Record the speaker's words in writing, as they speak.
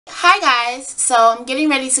Hi guys, so I'm getting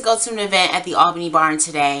ready to go to an event at the Albany Barn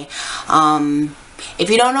today. If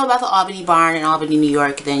you don't know about the Albany Barn in Albany, New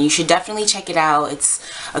York, then you should definitely check it out. It's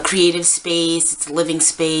a creative space, it's a living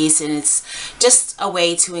space, and it's just a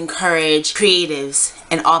way to encourage creatives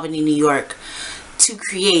in Albany, New York to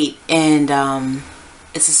create, and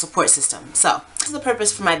it's a support system. So, this is the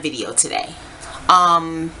purpose for my video today.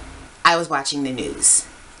 I was watching the news.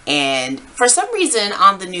 And for some reason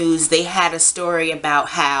on the news they had a story about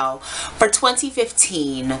how for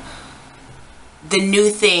 2015 the new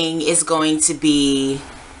thing is going to be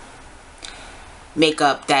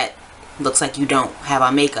makeup that looks like you don't have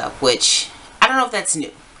on makeup, which I don't know if that's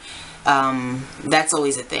new. That's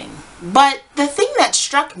always a thing. But the thing that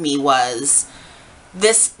struck me was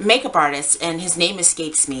this makeup artist, and his name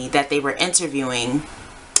escapes me, that they were interviewing.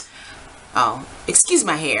 Oh, excuse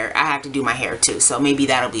my hair. I have to do my hair too, so maybe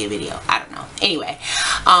that'll be a video. I don't know. Anyway,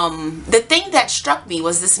 the thing that struck me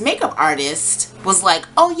was this makeup artist was like,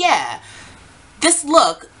 oh yeah, this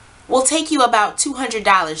look will take you about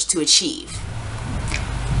 $200 to achieve.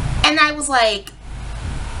 And I was like,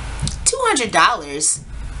 $200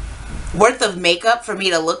 worth of makeup for me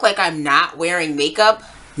to look like I'm not wearing makeup?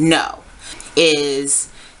 No. Is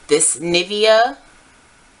this Nivea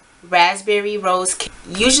Raspberry Rose.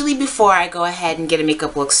 Usually before I go ahead and get a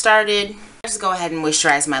makeup look started, I just go ahead and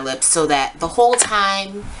moisturize my lips so that the whole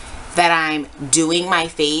time that I'm doing my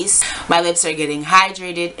face, my lips are getting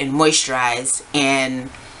hydrated and moisturized,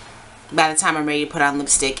 and by the time I'm ready to put on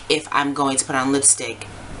lipstick, if I'm going to put on lipstick,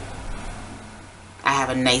 I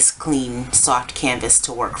have a nice clean soft canvas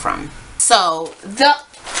to work from. So the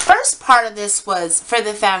first part of this was for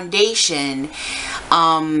the foundation.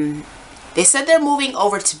 They said they're moving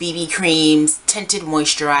over to BB creams, tinted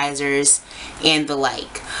moisturizers, and the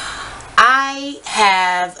like. I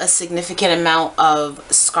have a significant amount of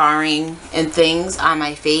scarring and things on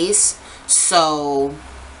my face, so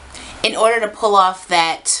in order to pull off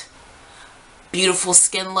that beautiful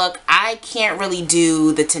skin look, I can't really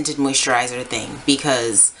do the tinted moisturizer thing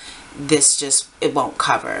because this just, it won't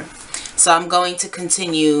cover. So I'm going to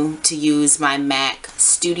continue to use my MAC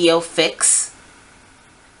Studio Fix.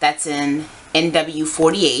 That's in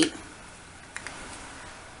NW48.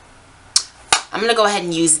 I'm going to go ahead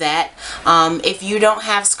and use that. If you don't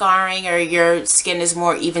have scarring or your skin is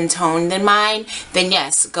more even toned than mine, then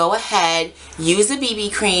yes, go ahead, use a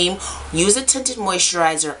BB cream, use a tinted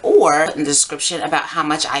moisturizer, or in the description about how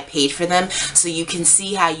much I paid for them, so you can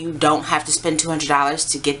see how you don't have to spend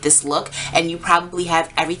 $200 to get this look, and you probably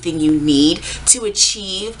have everything you need to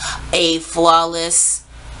achieve a flawless,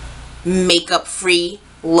 makeup-free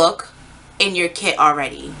look in your kit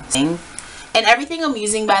already. And everything I'm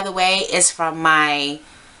using, by the way, is from my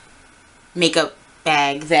makeup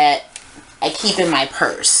bag that I keep in my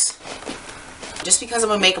purse. Just because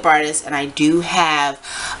I'm a makeup artist and I do have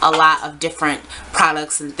a lot of different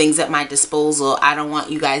products and things at my disposal, I don't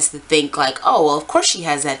want you guys to think like, oh, well, of course she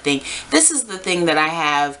has that thing. This is the thing that I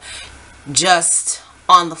have just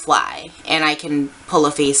on the fly, and I can pull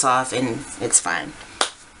a face off and it's fine.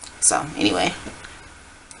 So anyway,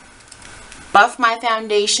 buff my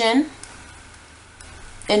foundation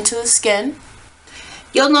into the skin.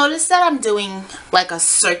 You'll notice that I'm doing like a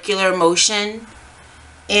circular motion,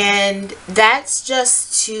 and that's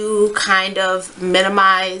just to kind of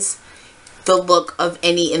minimize the look of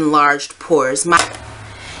any enlarged pores.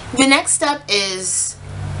 The next step is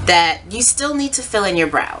that you still need to fill in your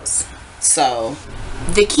brows. So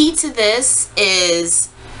the key to this is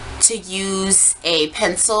to use a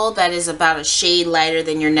pencil that is about a shade lighter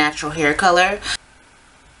than your natural hair color.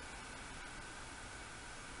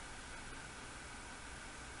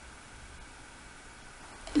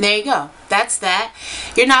 There you go. That's that.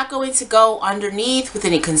 You're not going to go underneath with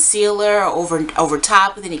any concealer or over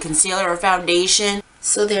top with any concealer or foundation.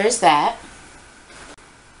 So there's that.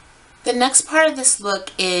 The next part of this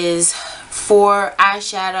look is for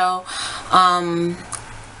eyeshadow.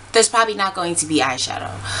 There's probably not going to be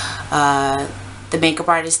eyeshadow. The makeup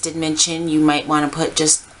artist did mention you might want to put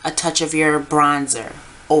just a touch of your bronzer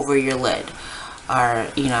over your lid, or,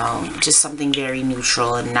 you know, just something very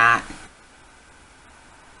neutral and not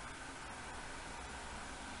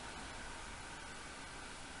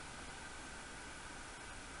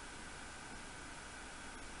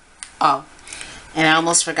oh, and I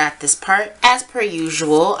almost forgot this part. As per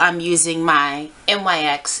usual, I'm using my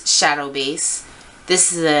NYX shadow base.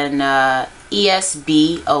 This is an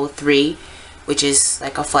ESB03, which is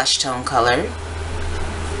like a flesh tone color.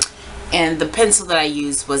 And the pencil that I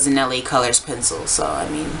used was an LA Colors pencil, so I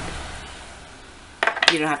mean,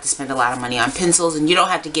 You don't have to spend a lot of money on pencils, and you don't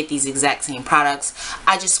have to get these exact same products.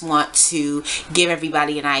 I just want to give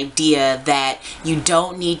everybody an idea that you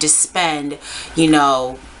don't need to spend, you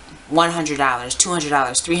know, $100, $200,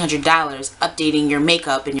 $300 updating your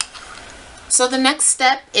makeup. So the next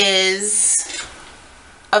step is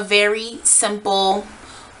a very simple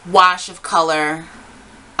wash of color.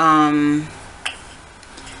 I'm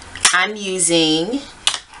using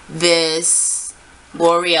this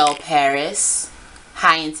L'Oreal Paris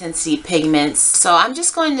High Intensity Pigments. So I'm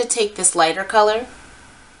just going to take this lighter color,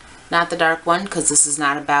 not the dark one, because this is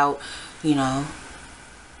not about, you know,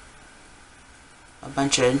 a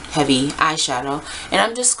bunch of heavy eyeshadow. And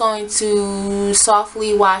I'm just going to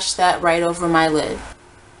softly wash that right over my lid.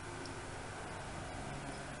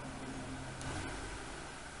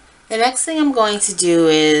 The next thing I'm going to do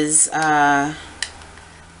is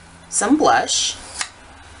some blush.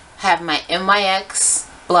 Have my NYX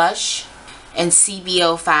blush and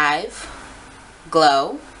CB05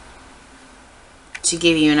 Glow, to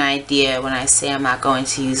give you an idea when I say I'm not going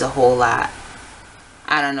to use a whole lot.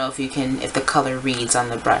 I don't know if you can, if the color reads on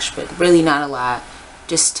the brush, but really not a lot.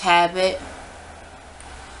 Just tap it,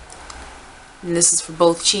 and this is for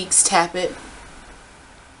both cheeks. Tap it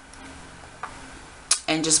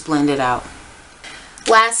and just blend it out.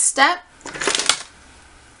 Last step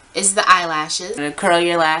is the eyelashes. You're gonna curl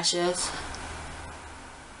your lashes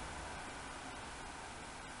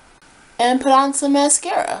and put on some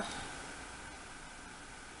mascara.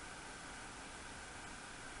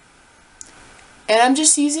 And I'm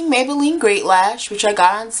just using Maybelline Great Lash, which I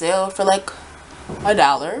got on sale for like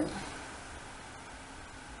 $1.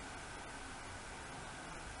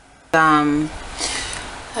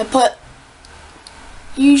 I put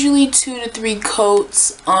usually 2 to 3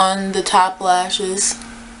 coats on the top lashes,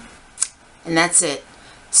 and that's it.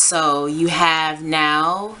 So you have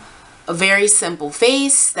now a very simple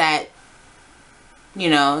face that, you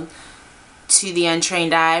know, to the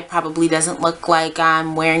untrained eye probably doesn't look like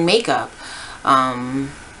I'm wearing makeup,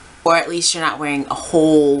 or at least you're not wearing a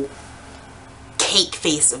whole cake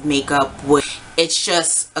face of makeup. It's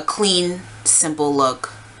just a clean, simple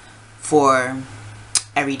look for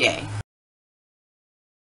every day.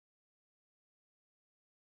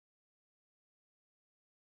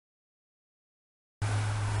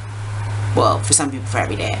 Well, for some people, for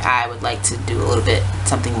every day. I would like to do a little bit,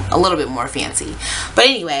 something a little bit more fancy. But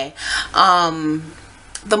anyway,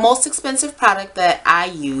 the most expensive product that I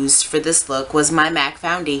used for this look was my MAC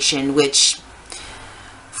foundation, which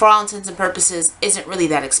for all intents and purposes isn't really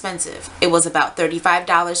that expensive. It was about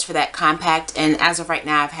 $35 for that compact, and as of right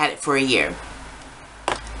now I've had it for a year.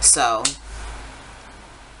 So,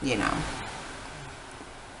 you know,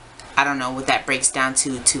 I don't know what that breaks down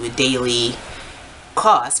to a daily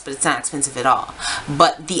cost, but it's not expensive at all.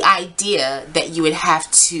 But the idea that you would have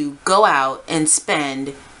to go out and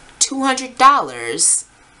spend $200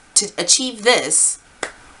 to achieve this,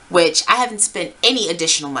 which I haven't spent any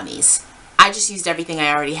additional monies. I just used everything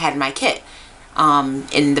I already had in my kit,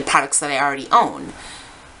 in the products that I already own,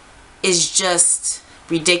 is just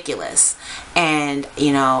ridiculous. And,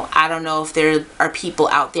 you know, I don't know if there are people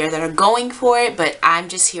out there that are going for it, but I'm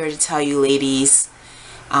just here to tell you, ladies,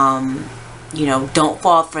 you know, don't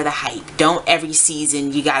fall for the hype. Don't every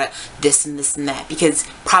season you gotta this and this and that, because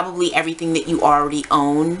probably everything that you already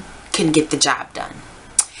own can get the job done.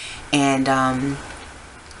 And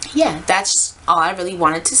yeah, that's all I really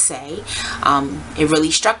wanted to say. It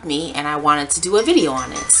really struck me and I wanted to do a video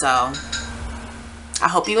on it. So I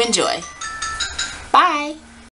hope you enjoy. Bye.